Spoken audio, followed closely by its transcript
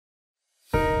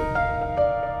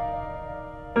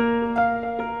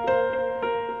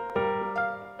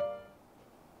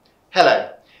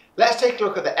take a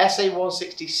look at the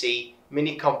SA160C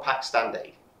Mini Compact Stand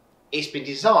Aid. It's been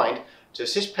designed to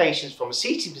assist patients from a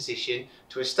seating position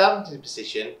to a standing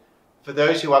position for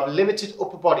those who have limited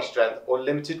upper body strength or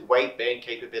limited weight bearing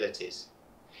capabilities.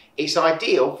 It's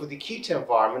ideal for the acute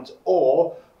environment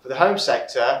or for the home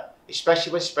sector,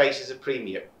 especially when space is a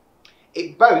premium.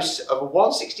 It boasts of a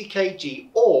 160 kg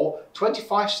or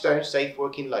 25 stone safe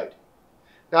working load.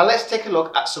 Now let's take a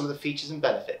look at some of the features and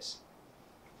benefits.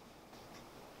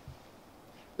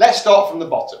 Let's start from the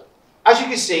bottom. As you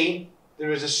can see,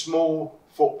 there is a small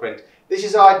footprint. This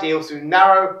is ideal through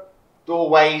narrow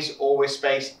doorways or where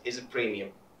space is a premium.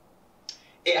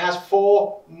 It has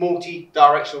 4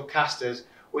 multi-directional casters,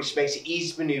 which makes it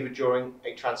easy to manoeuvre during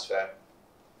a transfer.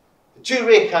 The 2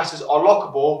 rear casters are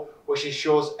lockable, which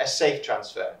ensures a safe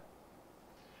transfer.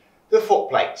 The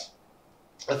footplate.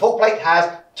 The footplate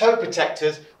has toe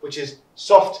protectors, which is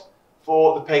soft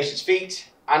for the patient's feet,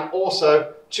 and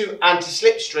also 2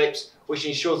 anti-slip strips, which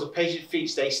ensures the patient's feet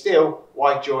stay still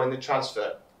while during the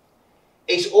transfer.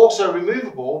 It's also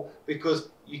removable because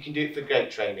you can do it for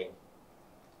gait training.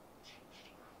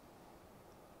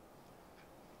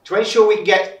 To ensure we can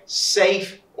get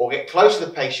safe or get close to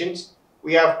the patient,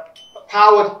 we have a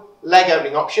powered leg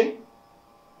opening option.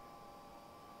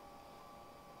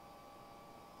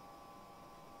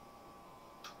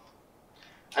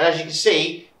 And as you can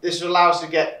see, this will allow us to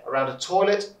get around a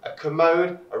toilet, a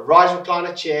commode, a rise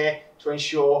recliner chair to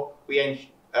ensure we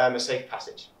a safe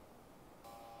passage.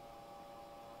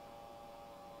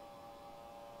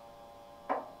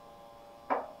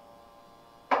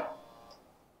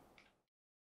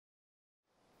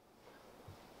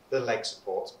 The leg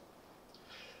support.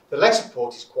 The leg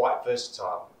support is quite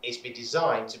versatile. It's been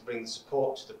designed to bring the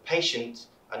support to the patient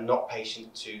and not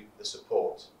patient to the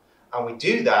support. And we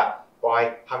do that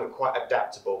by having it quite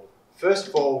adaptable. First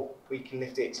of all, we can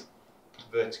lift it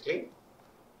vertically,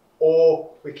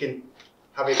 or we can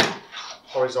have it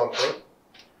horizontally.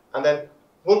 And then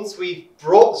once we've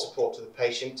brought the support to the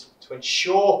patient, to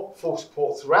ensure full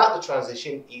support throughout the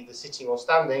transition, either sitting or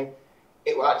standing,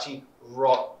 it will actually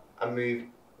rock and move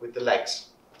with the legs.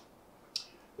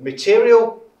 The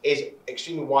material is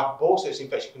extremely wipeable, so it's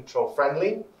infection control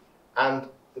friendly, and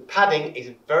the padding is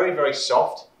very, very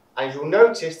soft. And you'll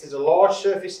notice there's a large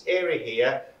surface area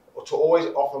here to always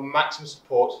offer maximum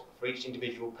support for each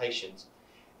individual patient.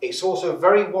 It's also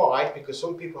very wide because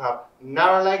some people have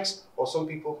narrow legs or some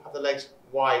people have the legs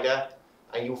wider,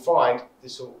 and you'll find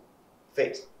this will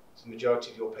fit the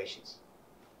majority of your patients.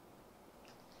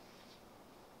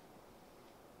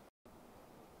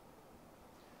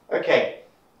 Okay,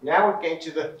 now we're getting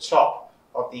to the top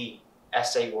of the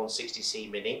SA160C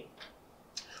Mini.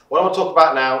 What I want to talk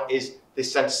about now is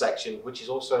this centre section, which is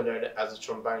also known as the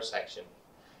trombone section.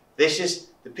 This is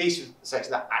the piece of the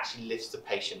section that actually lifts the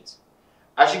patient.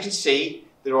 As you can see,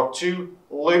 there are 2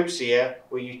 loops here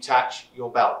where you attach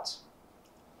your belt.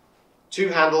 2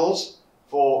 handles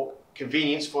for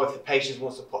convenience for if the patient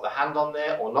wants to put the hand on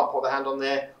there or not put the hand on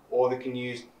there, or they can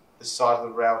use the side of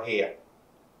the rail here.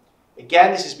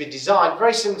 Again, this has been designed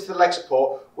very similar to the leg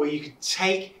support, where you can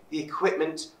take the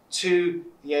equipment to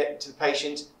the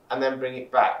patient and then bring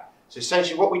it back. So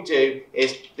essentially what we do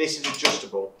is, this is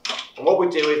adjustable. And what we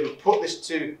do is we put this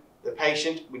to the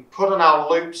patient, we put on our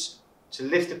loops to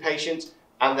lift the patient,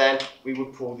 and then we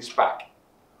would pull this back.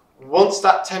 Once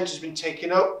that tension has been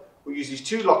taken up, we use these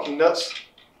 2 locking nuts,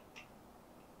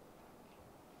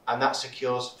 and that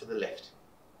secures for the lift.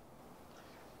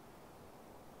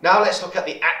 Now let's look at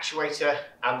the actuator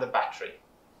and the battery.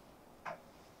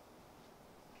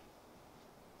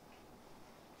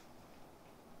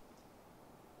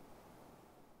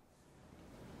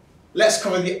 Let's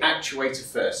cover the actuator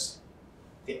first.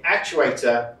 The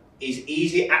actuator is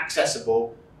easily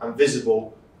accessible and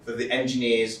visible for the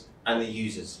engineers and the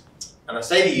users. And I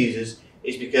say the users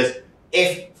is because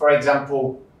if, for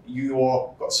example, you've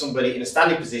got somebody in a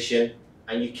standing position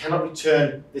and you cannot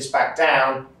return this back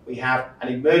down, we have an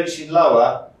emergency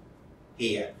lower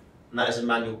here, and that is a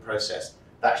manual process.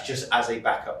 That's just as a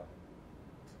backup.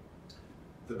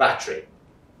 The battery.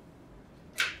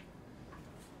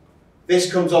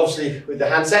 This comes obviously with the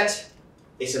handset.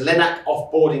 It's a Linac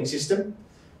off-boarding system,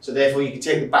 so therefore you can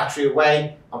take the battery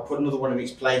away and put another one in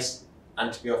its place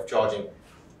and to be off charging.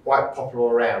 Quite popular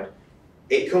all around.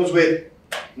 It comes with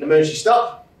an emergency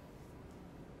stop,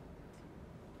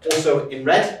 also in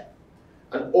red,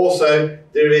 and also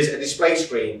there is a display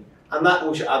screen, and that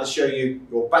will either show you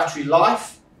your battery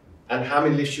life and how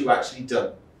many lifts you've actually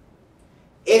done.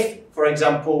 If, for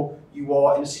example, you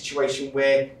are in a situation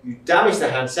where you damage the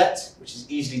handset, which is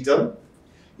easily done,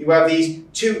 you have these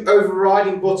 2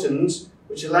 overriding buttons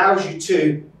which allows you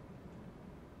to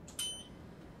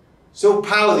So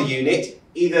power the unit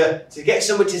either to get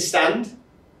somewhere to stand,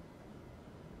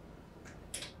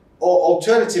 or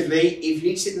alternatively, if you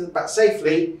need to sit them back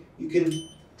safely, you can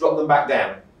drop them back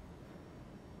down.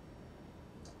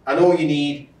 And all you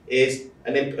need is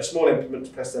a small implement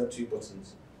to press them 2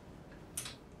 buttons.